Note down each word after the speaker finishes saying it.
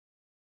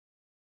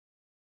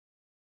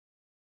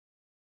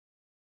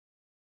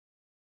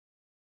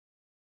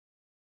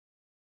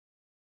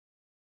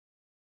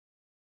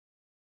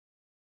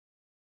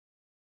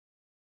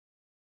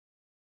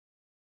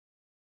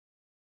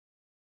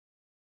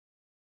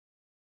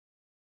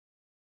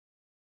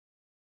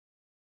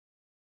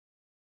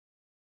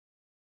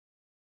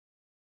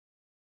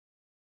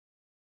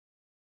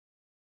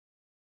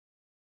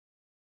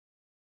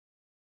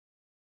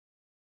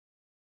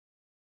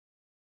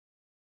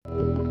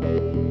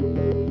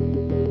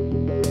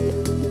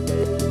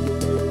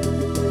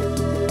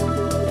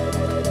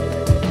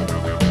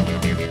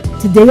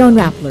Today on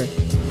Rappler.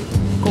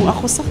 Kung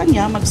ako sa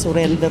kanya,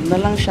 mag-surrender na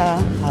lang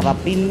siya,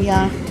 harapin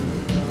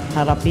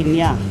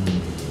niya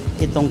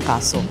itong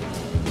kaso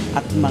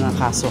at mga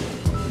kaso,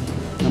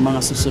 ng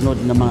mga susunod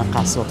na mga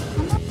kaso.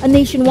 A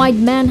nationwide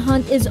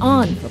manhunt is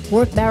on for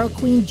pork barrel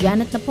queen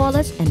Janet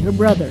Napoles and her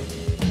brother.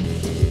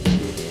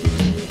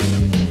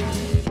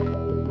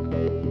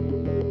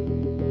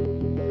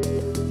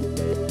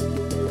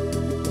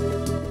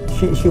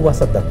 She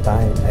was at that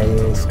time a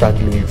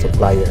struggling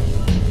supplier.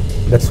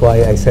 That's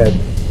why I said,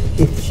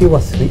 if she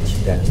was rich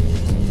then,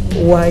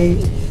 why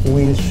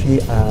will she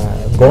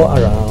go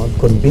around,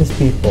 convince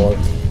people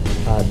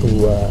to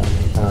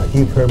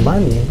give her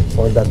money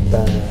for that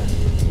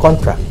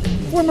contract?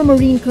 Former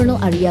Marine Colonel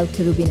Ariel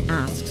Quirubin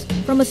asks,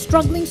 from a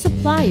struggling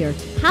supplier,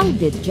 how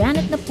did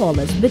Janet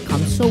Napoles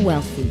become so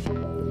wealthy?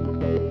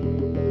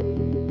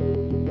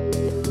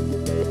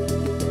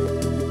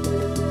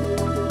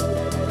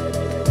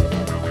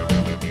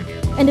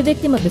 And the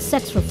victim of the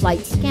Sex for Flight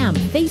scam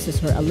faces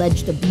her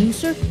alleged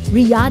abuser,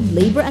 Riyadh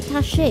labor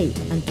attaché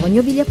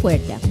Antonio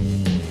Villafuerte.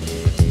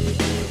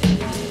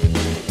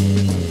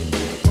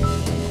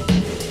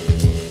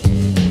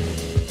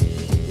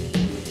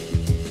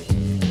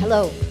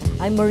 Hello,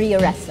 I'm Maria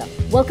Ressa.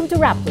 Welcome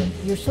to Rappler,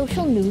 your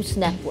social news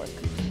network.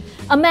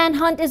 A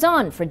manhunt is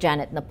on for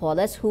Janet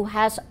Napoles, who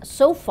has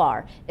so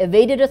far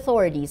evaded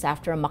authorities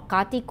after a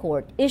Makati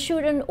court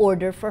issued an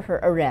order for her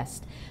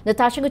arrest.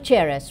 Natasha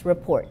Gutierrez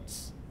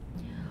reports.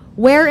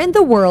 Where in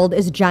the world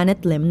is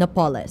Janet Lim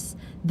Napoles?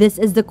 This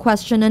is the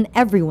question on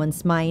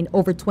everyone's mind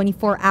over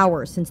 24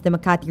 hours since the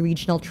Makati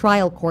Regional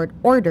Trial Court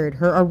ordered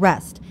her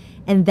arrest,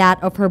 and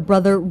that of her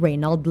brother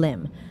Rodneil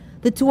Lim.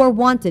 The two are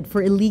wanted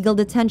for illegal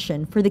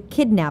detention for the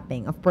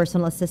kidnapping of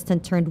personal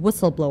assistant turned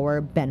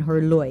whistleblower Ben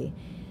Hurloy.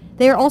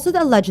 They are also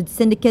the alleged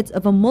syndicates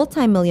of a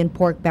multi-million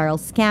pork barrel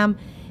scam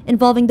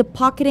involving the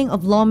pocketing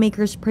of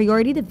lawmakers'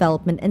 priority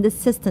development and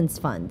assistance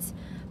funds.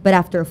 But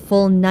after a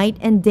full night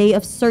and day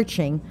of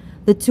searching,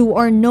 the two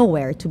are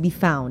nowhere to be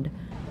found.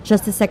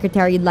 Justice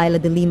Secretary Laila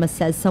de Lima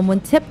says someone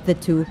tipped the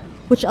two,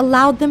 which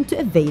allowed them to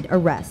evade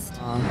arrest.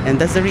 And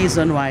that's the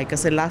reason why,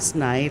 kasi last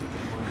night,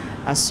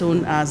 as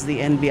soon as the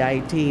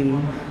NBI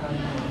team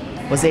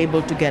was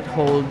able to get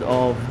hold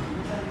of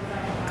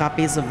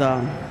copies of the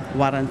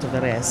warrant of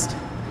arrest,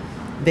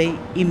 they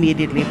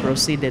immediately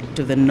proceeded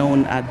to the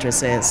known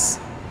addresses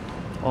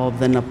of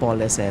the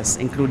Napoleses,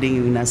 including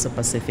yung nasa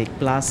Pacific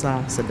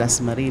Plaza, sa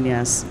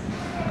Dasmariñas,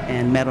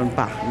 and meron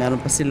pa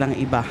silang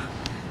iba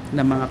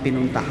na mga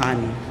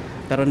pinuntahan,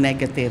 pero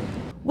negative.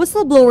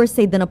 Whistleblowers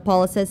say the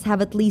Napoleses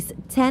have at least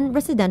 10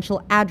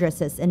 residential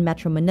addresses in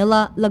Metro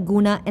Manila,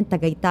 Laguna, and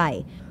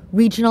Tagaytay.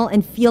 Regional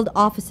and field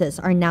offices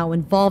are now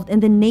involved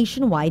in the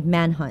nationwide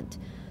manhunt.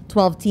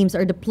 12 teams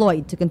are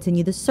deployed to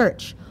continue the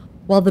search,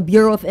 while the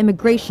Bureau of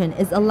Immigration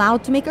is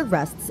allowed to make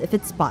arrests if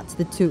it spots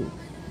the two.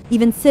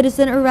 Even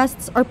citizen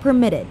arrests are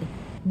permitted.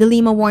 De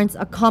Lima warns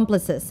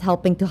accomplices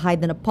helping to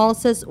hide the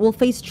Napoleses will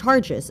face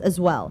charges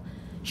as well.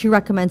 She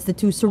recommends the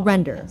two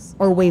surrender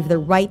or waive their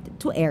right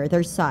to air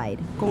their side.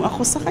 Kung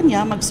ako sa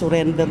kanya,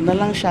 mag-surrender na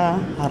lang siya,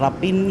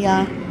 harapin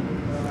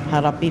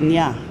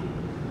niya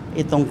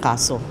itong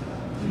kaso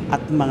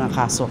at mga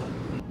kaso.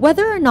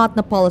 Whether or not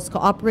Napoles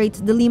cooperates,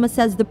 De Lima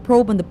says the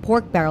probe on the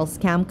pork barrel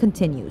scam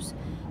continues.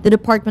 The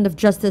Department of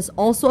Justice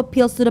also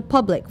appeals to the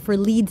public for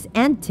leads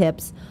and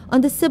tips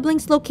on the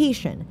siblings'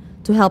 location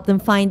to help them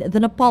find the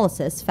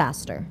Napoleses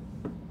faster.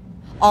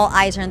 All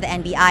eyes are on the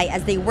NBI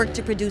as they work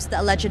to produce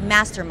the alleged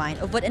mastermind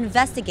of what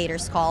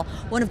investigators call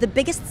one of the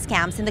biggest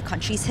scams in the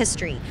country's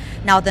history.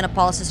 Now the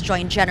Napoleses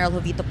join General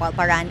Jovito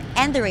Palparan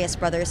and the Reyes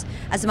brothers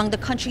as among the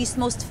country's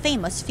most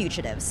famous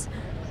fugitives.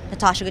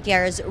 Natasha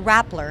Gutierrez,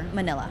 Rappler,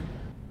 Manila.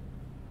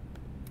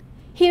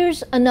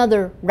 Here's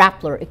another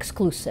Rappler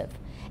exclusive.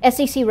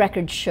 SEC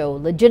records show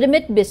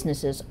legitimate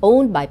businesses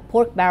owned by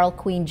pork barrel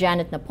queen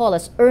Janet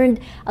Napoles earned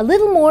a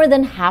little more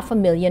than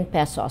 $500,000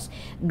 pesos.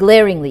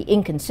 Glaringly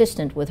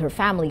inconsistent with her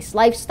family's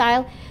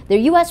lifestyle, their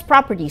U.S.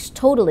 properties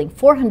totaling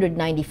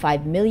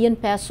 495 million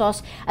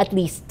pesos, at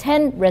least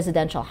 10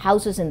 residential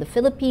houses in the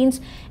Philippines,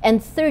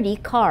 and 30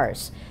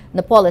 cars.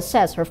 Napoles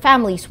says her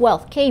family's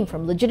wealth came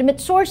from legitimate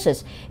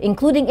sources,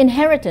 including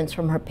inheritance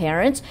from her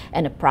parents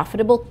and a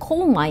profitable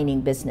coal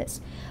mining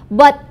business.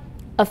 But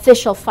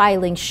official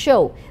filings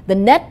show the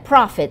net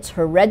profits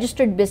her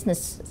registered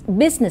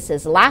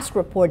businesses last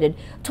reported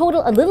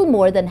total a little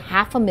more than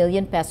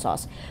 $500,000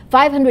 pesos,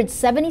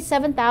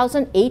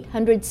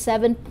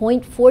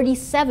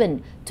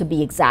 577,807.47 to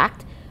be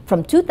exact,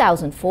 from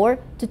 2004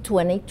 to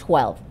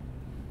 2012.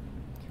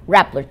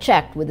 Rappler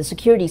checked with the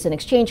Securities and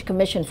Exchange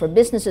Commission for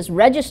businesses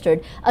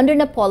registered under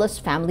Napoles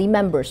family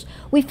members.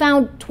 We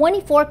found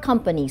 24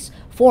 companies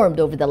formed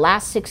over the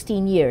last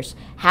 16 years.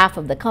 Half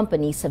of the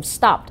companies have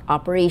stopped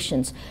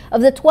operations.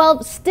 Of the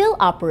 12 still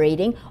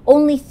operating,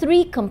 only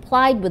 3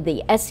 complied with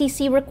the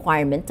SEC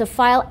requirement to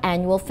file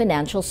annual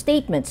financial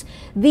statements.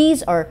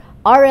 These are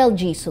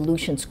RLG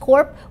Solutions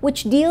Corp.,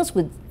 which deals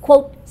with,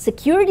 quote,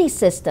 security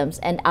systems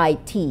and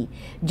IT,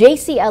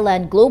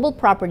 JCLN Global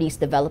Properties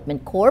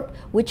Development Corp.,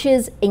 which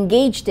is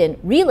engaged in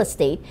real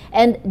estate,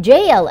 and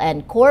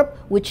JLN Corp.,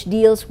 which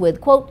deals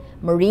with, quote,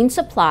 marine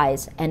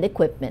supplies and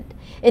equipment.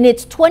 In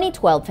its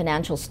 2012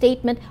 financial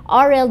statement,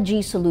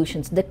 RLG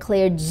Solutions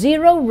declared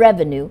zero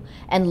revenue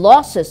and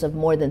losses of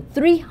more than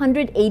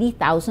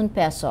 380,000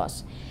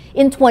 pesos.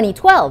 In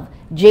 2012,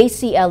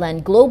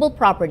 JCLN Global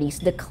Properties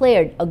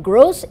declared a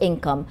gross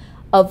income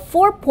of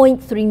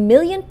 4.3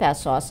 million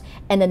pesos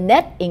and a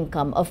net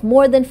income of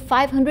more than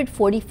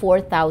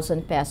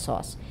 544,000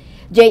 pesos.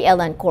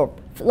 JLN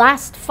Corp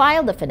last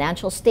filed a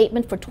financial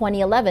statement for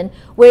 2011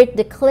 where it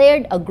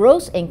declared a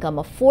gross income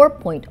of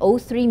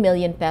 4.03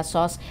 million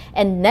pesos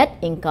and net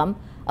income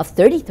of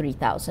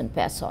 33,000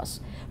 pesos.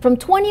 From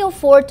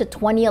 2004 to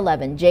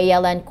 2011,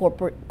 JLN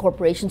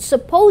Corporation,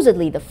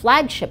 supposedly the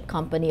flagship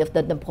company of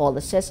the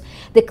Napoleses,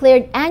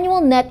 declared annual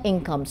net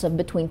incomes of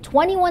between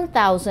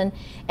 21,000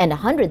 and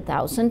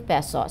 100,000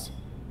 pesos.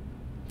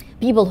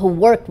 People who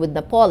worked with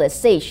Napoles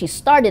say she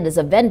started as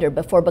a vendor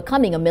before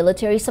becoming a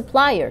military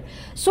supplier.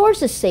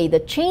 Sources say the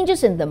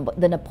changes in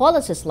the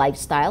Napoles'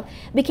 lifestyle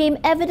became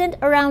evident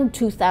around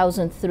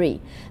 2003.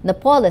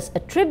 Napoles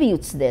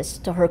attributes this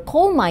to her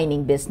coal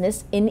mining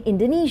business in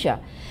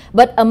Indonesia.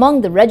 But among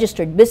the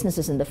registered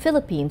businesses in the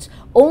Philippines,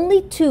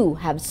 only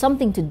two have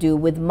something to do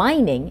with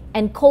mining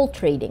and coal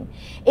trading.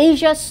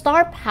 Asia's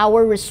Star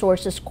Power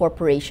Resources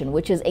Corporation,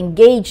 which is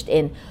engaged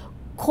in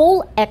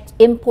coal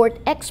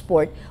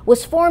import-export,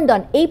 was formed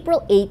on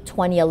April 8,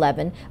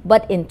 2011,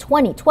 but in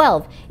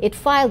 2012, it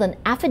filed an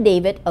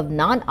affidavit of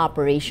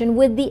non-operation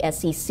with the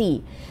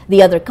SEC.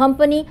 The other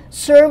company,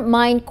 Sir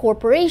Mine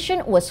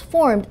Corporation, was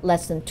formed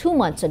less than 2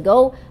 months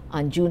ago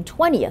on June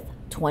 20th,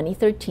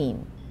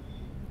 2013.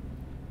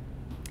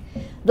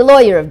 The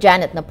lawyer of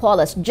Janet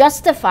Napoles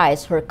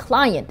justifies her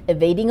client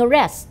evading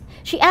arrest.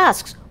 She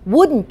asks,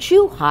 "Wouldn't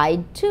you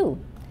hide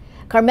too?"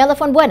 Carmela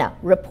Fonbuena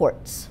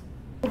reports.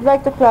 I'd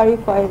like to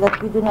clarify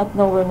that we do not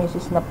know where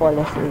Mrs.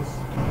 Napoles is.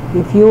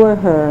 If you were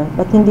her,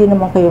 ba't hindi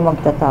naman kayo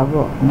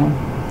magtatago? No?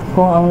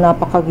 Kung ang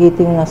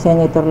napakagiting na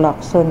Senator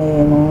Lacson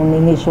nung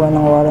inisyo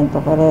ng warrant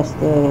of arrest,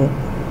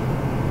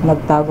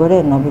 nagtago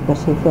rin, no?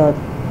 Because he felt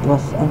it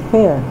was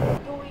unfair.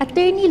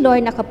 Attorney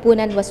Lorna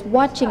Kapunan was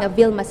watching a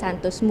Vilma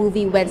Santos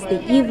movie Wednesday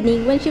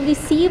evening when she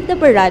received a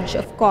barrage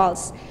of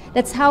calls.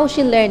 That's how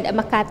she learned a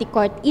Makati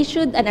court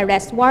issued an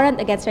arrest warrant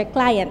against her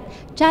client,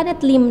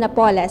 Janet Lim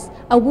Napoles,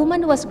 a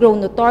woman who has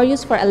grown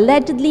notorious for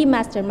allegedly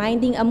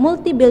masterminding a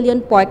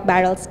multi-billion pork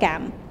barrel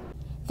scam.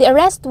 The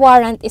arrest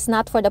warrant is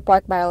not for the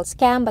pork barrel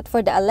scam but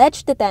for the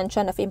alleged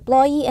detention of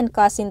employee and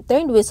cousin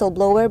turned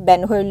whistleblower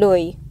Ben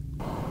Hurloy.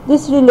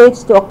 This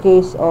relates to a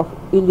case of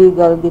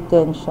illegal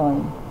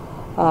detention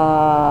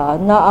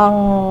na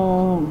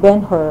ang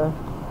Ben Hur,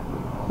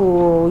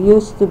 who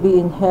used to be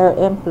in her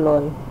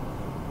employ,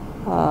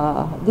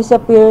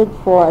 disappeared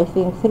for I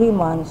think 3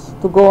 months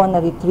to go on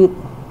a retreat.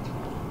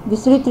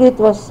 This retreat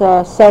was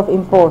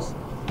self-imposed.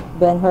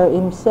 Ben Hur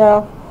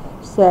himself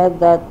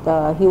said that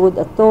he would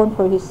atone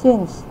for his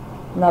sins.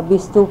 Na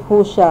bisto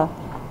po siya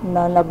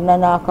na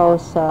nagnanakaw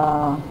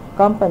sa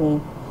company.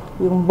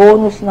 Yung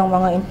bonus ng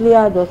mga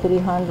empleyado,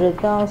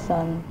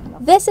 300,000.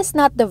 This is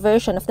not the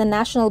version of the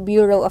National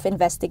Bureau of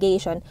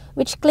Investigation,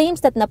 which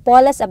claims that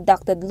Napoles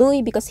abducted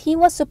Louis because he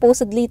was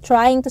supposedly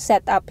trying to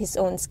set up his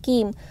own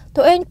scheme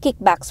to earn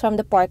kickbacks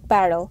from the pork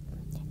barrel.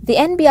 The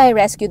NBI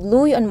rescued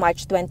Louis on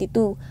March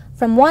 22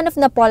 from one of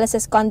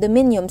Napoles'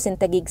 condominiums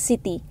in Taguig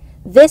City.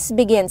 This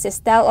begins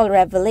his tell-all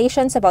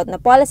revelations about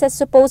Napoles'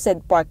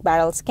 supposed pork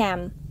barrel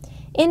scam.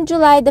 In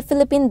July, the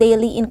Philippine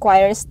Daily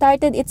Inquirer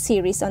started its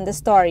series on the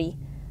story.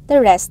 The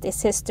rest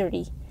is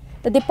history.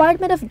 The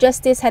Department of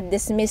Justice had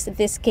dismissed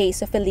this case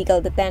of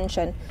illegal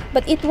detention,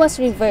 but it was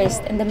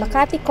reversed and the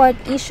Makati court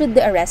issued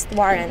the arrest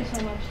warrant.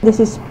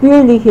 This is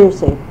purely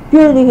hearsay,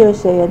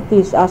 and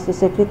please ask the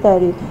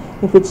secretary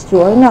if it's true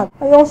or not.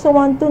 I also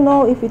want to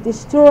know if it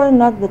is true or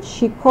not that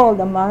she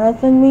called a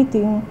marathon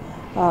meeting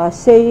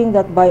saying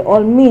that by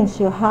all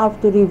means you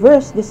have to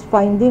reverse this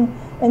finding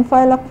and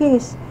file a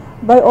case.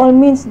 By all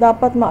means,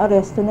 dapat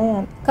maaresto na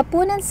yan.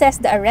 Kapunan says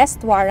the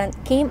arrest warrant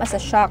came as a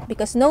shock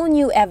because no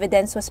new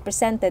evidence was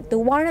presented to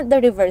warrant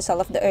the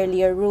reversal of the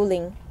earlier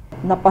ruling.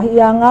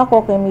 Napahiya nga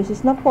ako kay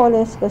Mrs.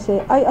 Napoles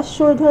kasi I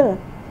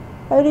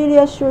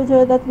really assured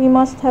her that we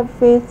must have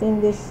faith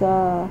in this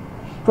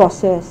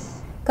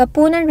process.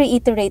 Kapunan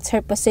reiterates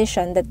her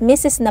position that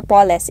Mrs.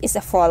 Napoles is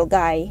a fall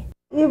guy.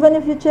 Even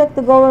if you check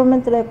the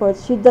government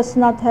records, she does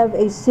not have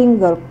a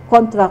single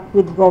contract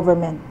with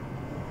government.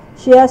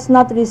 She has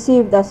not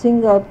received a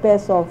single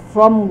peso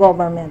from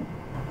government.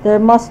 There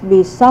must be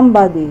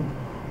somebody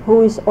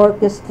who is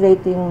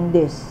orchestrating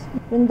this.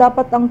 Yun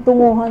dapat ang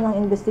tunguhan ng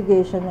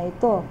investigation na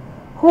ito.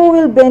 Who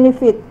will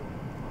benefit?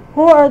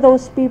 Who are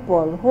those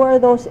people? Who are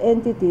those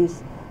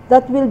entities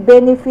that will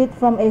benefit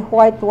from a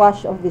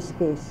whitewash of this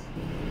case?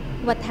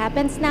 What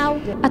happens now?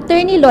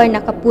 Attorney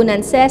Lorna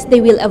Capunan says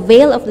they will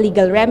avail of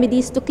legal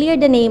remedies to clear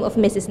the name of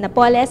Mrs.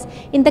 Napoles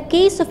in the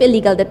case of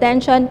illegal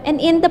detention and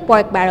in the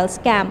pork barrel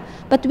scam.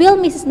 But will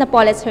Mrs.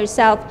 Napoles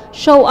herself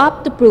show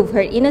up to prove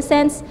her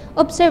innocence?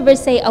 Observers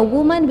say a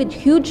woman with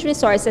huge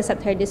resources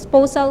at her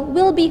disposal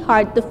will be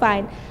hard to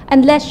find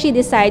unless she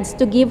decides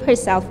to give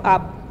herself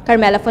up.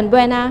 Carmela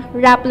Fonbuena,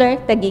 Rappler,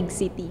 Taguig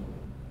City.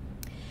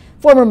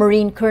 Former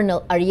Marine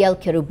Colonel Ariel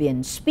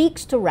Querubin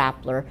speaks to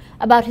Rappler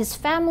about his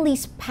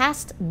family's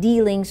past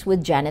dealings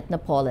with Janet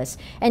Napoles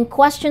and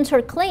questions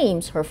her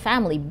claims her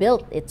family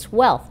built its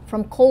wealth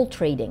from coal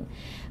trading.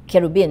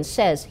 Querubin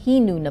says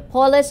he knew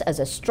Napoles as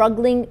a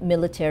struggling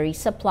military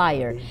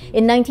supplier.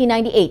 In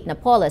 1998,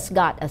 Napoles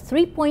got a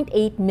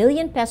 3.8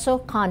 million peso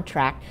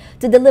contract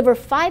to deliver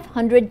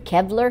 500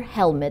 Kevlar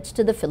helmets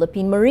to the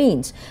Philippine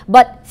Marines,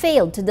 but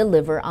failed to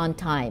deliver on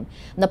time.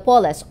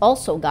 Napoles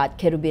also got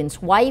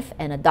Querubin's wife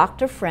and a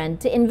doctor friend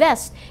to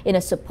invest in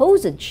a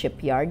supposed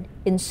shipyard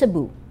in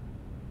Cebu.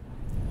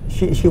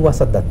 She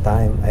was at that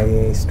time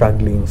a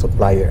struggling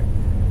supplier.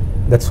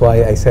 That's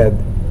why I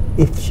said,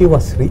 if she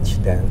was rich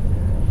then,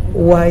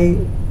 why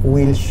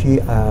will she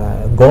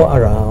go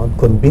around,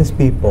 convince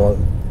people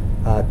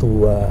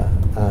to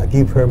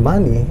give her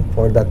money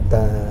for that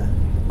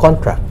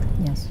contract?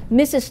 Yes.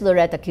 Mrs.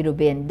 Loretta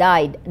Querubin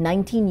died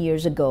 19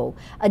 years ago.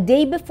 A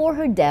day before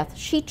her death,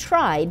 she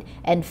tried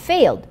and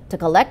failed to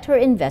collect her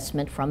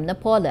investment from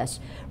Napoles.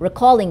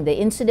 Recalling the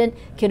incident,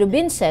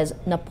 Querubin says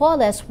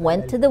Napoles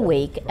went to the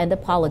wake and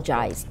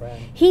apologized.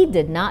 He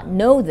did not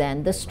know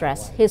then the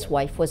stress his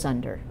wife was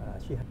under.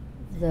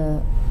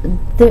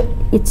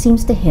 It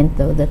seems to hint,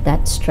 though,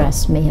 that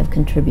stress may have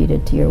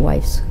contributed to your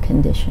wife's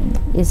condition.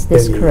 Is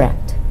this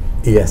correct?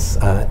 Yes.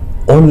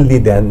 Only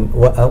then,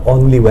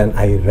 only when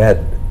I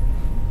read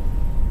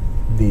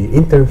the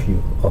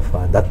interview of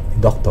that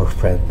doctor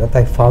friend that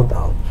I found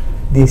out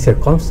the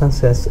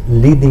circumstances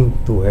leading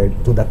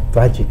to that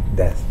tragic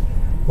death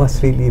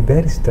was really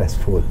very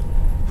stressful.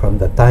 From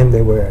the time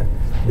they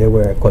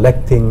were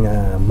collecting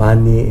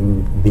money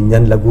in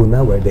Binyan,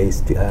 Laguna, where they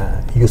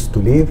used to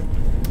live,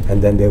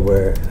 and then they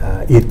were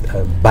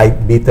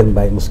bitten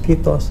by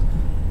mosquitoes.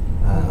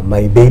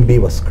 My baby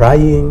was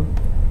crying.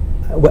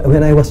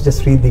 When I was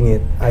just reading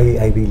it,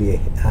 I really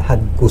had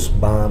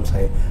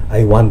goosebumps.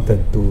 I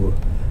wanted to,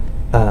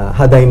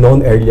 had I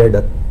known earlier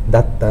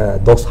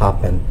that those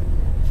happened,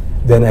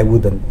 then I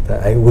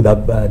would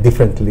have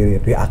differently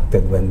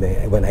reacted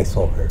when I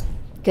saw her.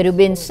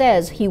 Querubin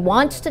says he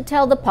wants to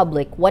tell the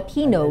public what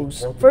he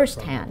knows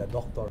firsthand.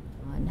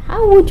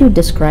 How would you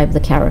describe the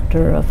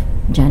character of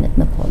Janet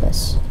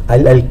Napoles?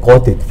 I'll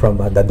quote it from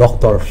the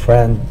doctor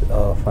friend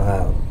of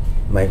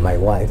my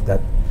wife,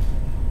 that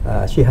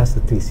she has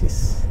the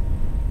thesis,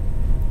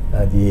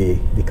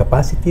 the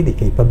capacity, the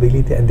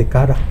capability, and the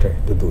character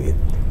to do it.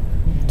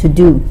 To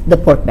do the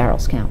pork barrel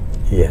scam?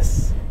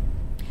 Yes.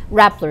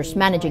 Rappler's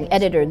managing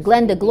editor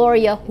Glenda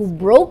Gloria, who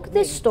broke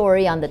this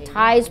story on the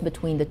ties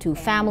between the two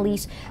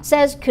families,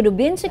 says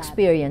Querubin's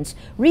experience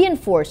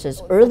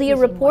reinforces earlier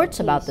reports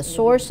about the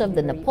source of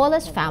the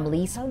Napoles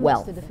family's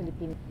wealth.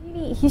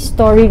 His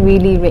story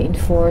really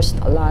reinforced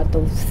a lot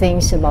of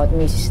things about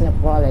Mrs.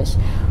 Napoles.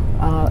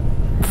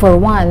 For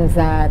one,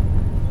 that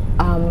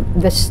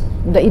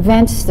the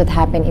events that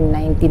happened in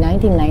the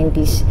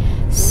 1990s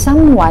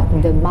somewhat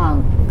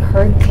debunk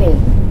her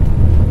claim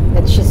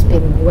that she's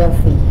been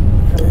wealthy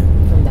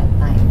from that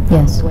time,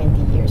 yes,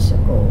 20 years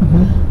ago.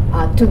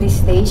 To this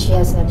day, she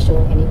has not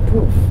shown any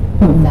proof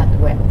of that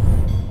wealth.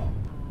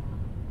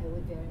 I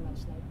would very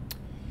much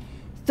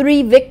like.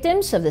 3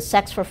 victims of the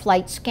Sex for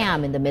Flight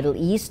scam in the Middle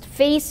East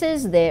face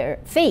their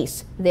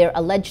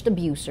alleged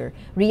abuser,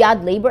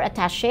 Riyadh Labor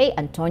Attaché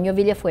Antonio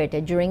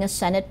Villafuerte, during a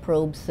Senate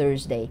probe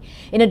Thursday.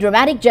 In a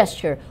dramatic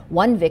gesture,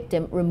 one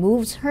victim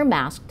removes her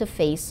mask to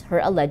face her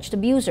alleged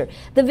abuser.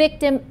 The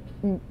victim,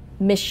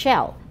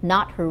 Michelle,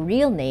 not her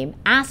real name,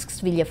 asks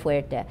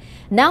Villafuerte,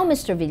 "Now,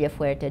 Mr.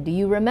 Villafuerte, do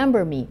you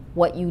remember me,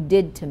 what you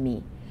did to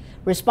me?"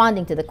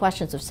 Responding to the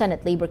questions of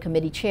Senate Labor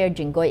Committee Chair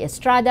Jinggoy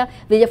Estrada,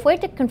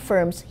 Villafuerte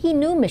confirms he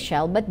knew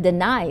Michelle but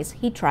denies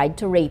he tried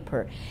to rape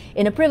her.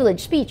 In a privileged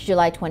speech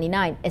July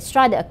 29,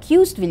 Estrada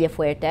accused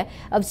Villafuerte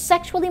of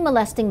sexually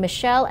molesting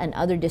Michelle and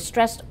other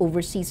distressed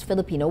overseas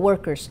Filipino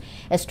workers.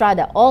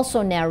 Estrada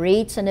also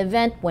narrates an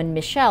event when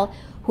Michelle,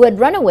 who had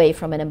run away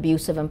from an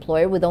abusive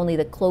employer with only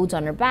the clothes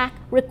on her back,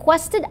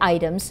 requested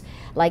items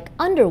like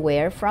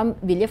underwear from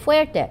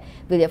Villafuerte.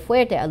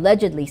 Villafuerte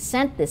allegedly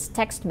sent this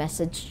text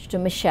message to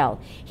Michelle.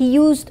 He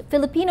used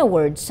Filipino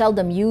words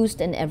seldom used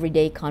in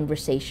everyday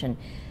conversation.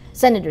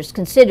 Senators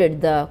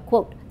considered the,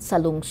 quote,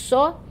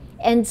 salungso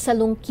and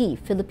salungki,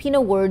 Filipino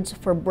words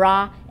for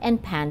bra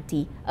and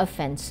panty,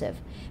 offensive.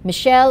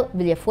 Michelle,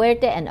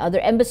 Villafuerte, and other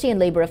embassy and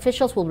labor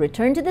officials will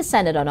return to the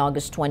Senate on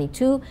August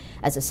 22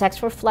 as the Sex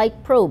for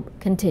Flight probe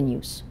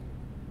continues.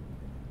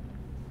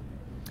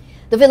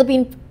 The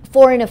Philippine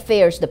Foreign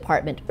Affairs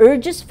Department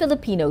urges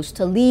Filipinos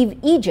to leave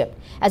Egypt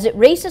as it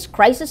raises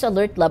crisis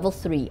alert level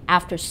 3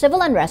 after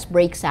civil unrest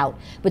breaks out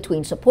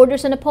between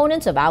supporters and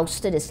opponents of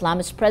ousted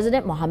Islamist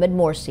President Mohamed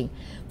Morsi.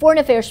 Foreign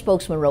Affairs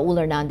spokesman Raul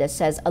Hernandez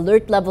says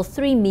alert level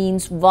 3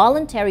 means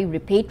voluntary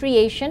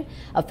repatriation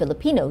of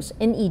Filipinos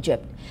in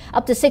Egypt.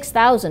 Up to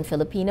 6,000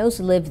 Filipinos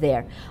live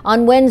there.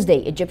 On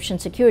Wednesday, Egyptian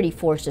security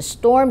forces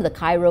stormed the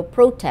Cairo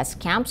protest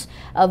camps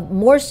of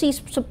Morsi's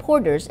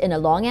supporters in a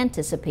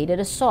long-anticipated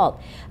assault.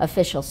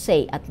 Officials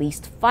say at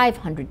least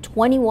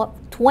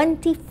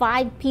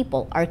 525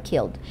 people are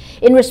killed.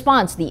 In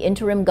response, the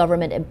interim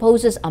government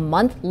imposes a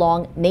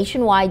month-long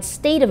nationwide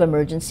state of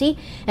emergency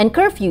and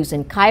curfews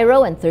in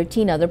Cairo and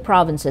 13 other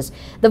provinces.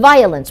 The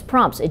violence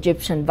prompts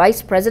Egyptian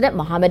Vice President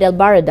Mohamed El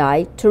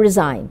Baradei to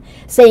resign,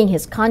 saying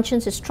his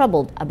conscience is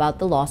troubled about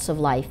the loss of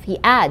life. He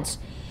adds,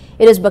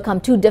 "It has become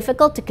too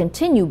difficult to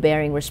continue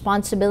bearing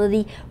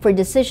responsibility for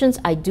decisions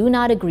I do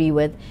not agree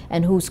with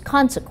and whose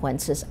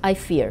consequences I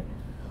fear."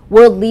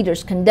 World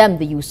leaders condemned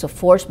the use of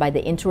force by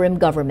the interim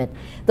government.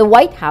 The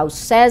White House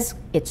says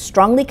it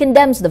strongly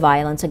condemns the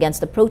violence against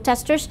the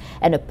protesters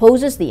and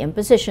opposes the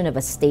imposition of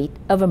a state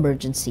of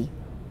emergency.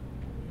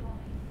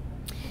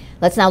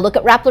 Let's now look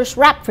at Rappler's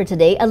Wrap for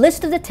today, a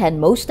list of the 10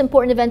 most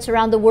important events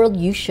around the world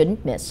you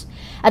shouldn't miss.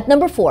 At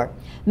number 4,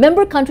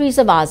 member countries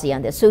of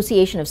ASEAN, the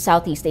Association of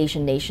Southeast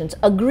Asian Nations,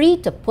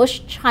 agreed to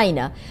push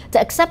China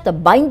to accept a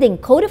binding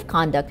code of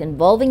conduct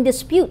involving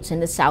disputes in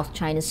the South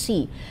China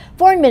Sea.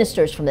 Foreign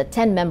ministers from the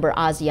 10-member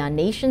ASEAN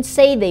nations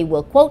say they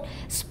will, quote,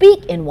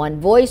 speak in one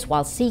voice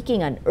while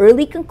seeking an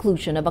early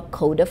conclusion of a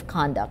code of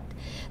conduct.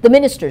 The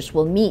ministers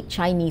will meet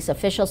Chinese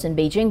officials in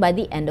Beijing by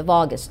the end of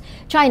August.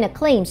 China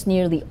claims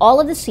nearly all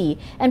of the sea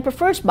and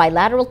prefers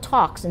bilateral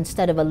talks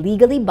instead of a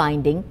legally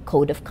binding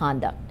code of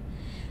conduct.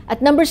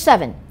 At number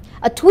 7,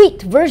 a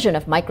tweaked version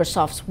of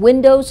Microsoft's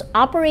Windows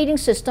operating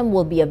system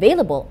will be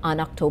available on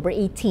October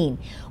 18.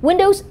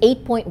 Windows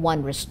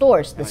 8.1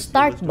 restores the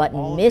start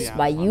button missed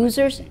by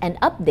users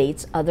and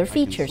updates other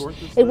features.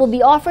 It will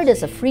be offered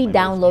as a free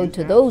download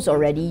to those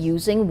already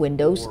using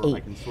Windows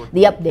 8.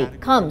 The update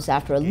comes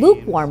after a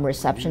lukewarm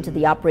reception to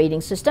the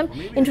operating system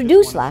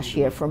introduced last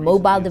year for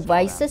mobile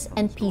devices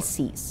and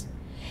PCs.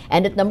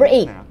 And at number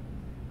 8,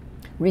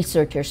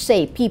 researchers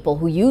say people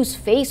who use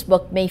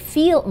Facebook may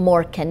feel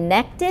more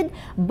connected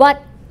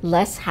but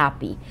less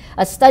happy.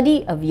 A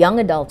study of young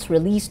adults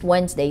released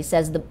Wednesday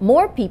says the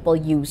more people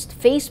used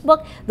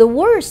Facebook, the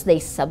worse they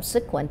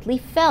subsequently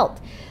felt.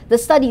 The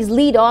study's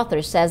lead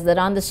author says that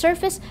on the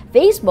surface,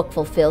 Facebook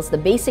fulfills the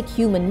basic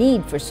human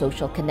need for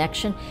social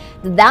connection.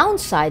 The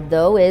downside,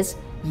 though, is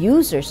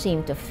users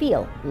seem to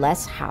feel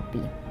less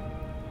happy.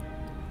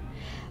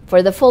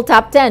 For the full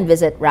top 10,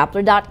 visit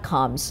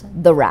Rappler.com's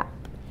The Wrap.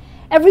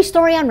 Every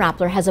story on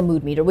Rappler has a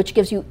mood meter, which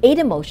gives you 8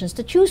 emotions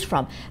to choose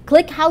from.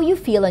 Click how you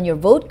feel and your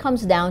vote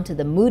comes down to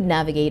the mood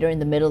navigator in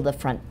the middle of the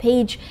front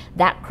page.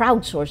 That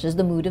crowdsources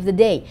the mood of the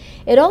day.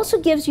 It also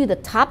gives you the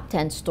top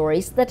 10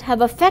 stories that have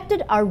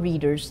affected our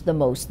readers the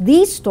most.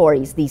 These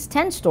stories, these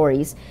 10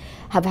 stories,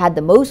 have had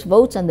the most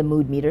votes on the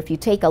mood meter. If you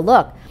take a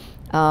look,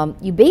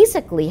 you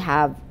basically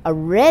have a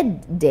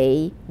red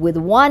day with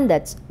one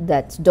that's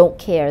don't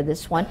care,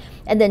 this one,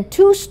 and then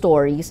 2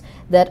 stories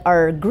that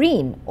are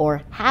green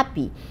or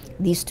happy.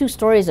 These 2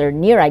 stories are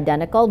near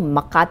identical.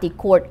 Makati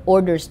court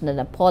orders the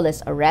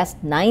Napoles arrest,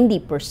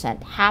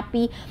 90%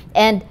 happy,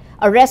 and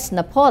arrest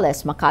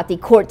Napoles, Makati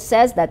court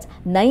says that's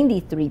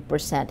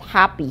 93%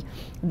 happy.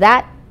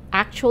 That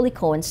actually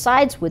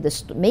coincides with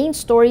the main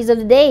stories of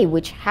the day,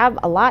 which have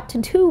a lot to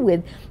do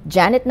with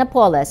Janet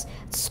Napoles.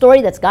 The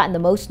story that's gotten the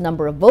most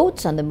number of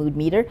votes on the mood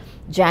meter,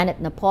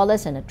 Janet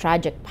Napoles and a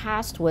Tragic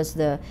Past, was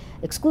the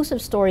exclusive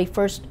story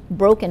first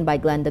broken by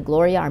Glenda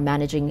Gloria, our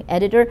managing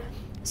editor.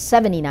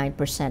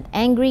 79%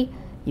 angry.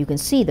 You can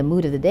see the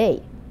mood of the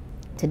day.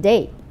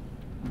 Today,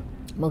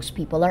 most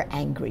people are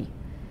angry.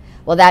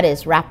 Well, that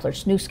is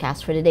Rappler's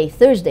Newscast for today,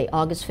 Thursday,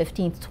 August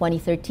 15th,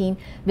 2013.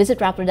 Visit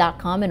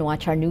Rappler.com and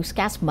watch our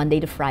newscast Monday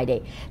to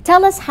Friday.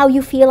 Tell us how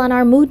you feel on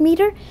our mood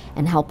meter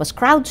and help us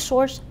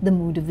crowdsource the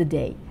mood of the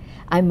day.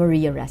 I'm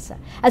Maria Ressa.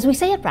 As we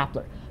say at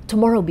Rappler,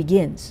 tomorrow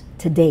begins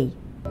today.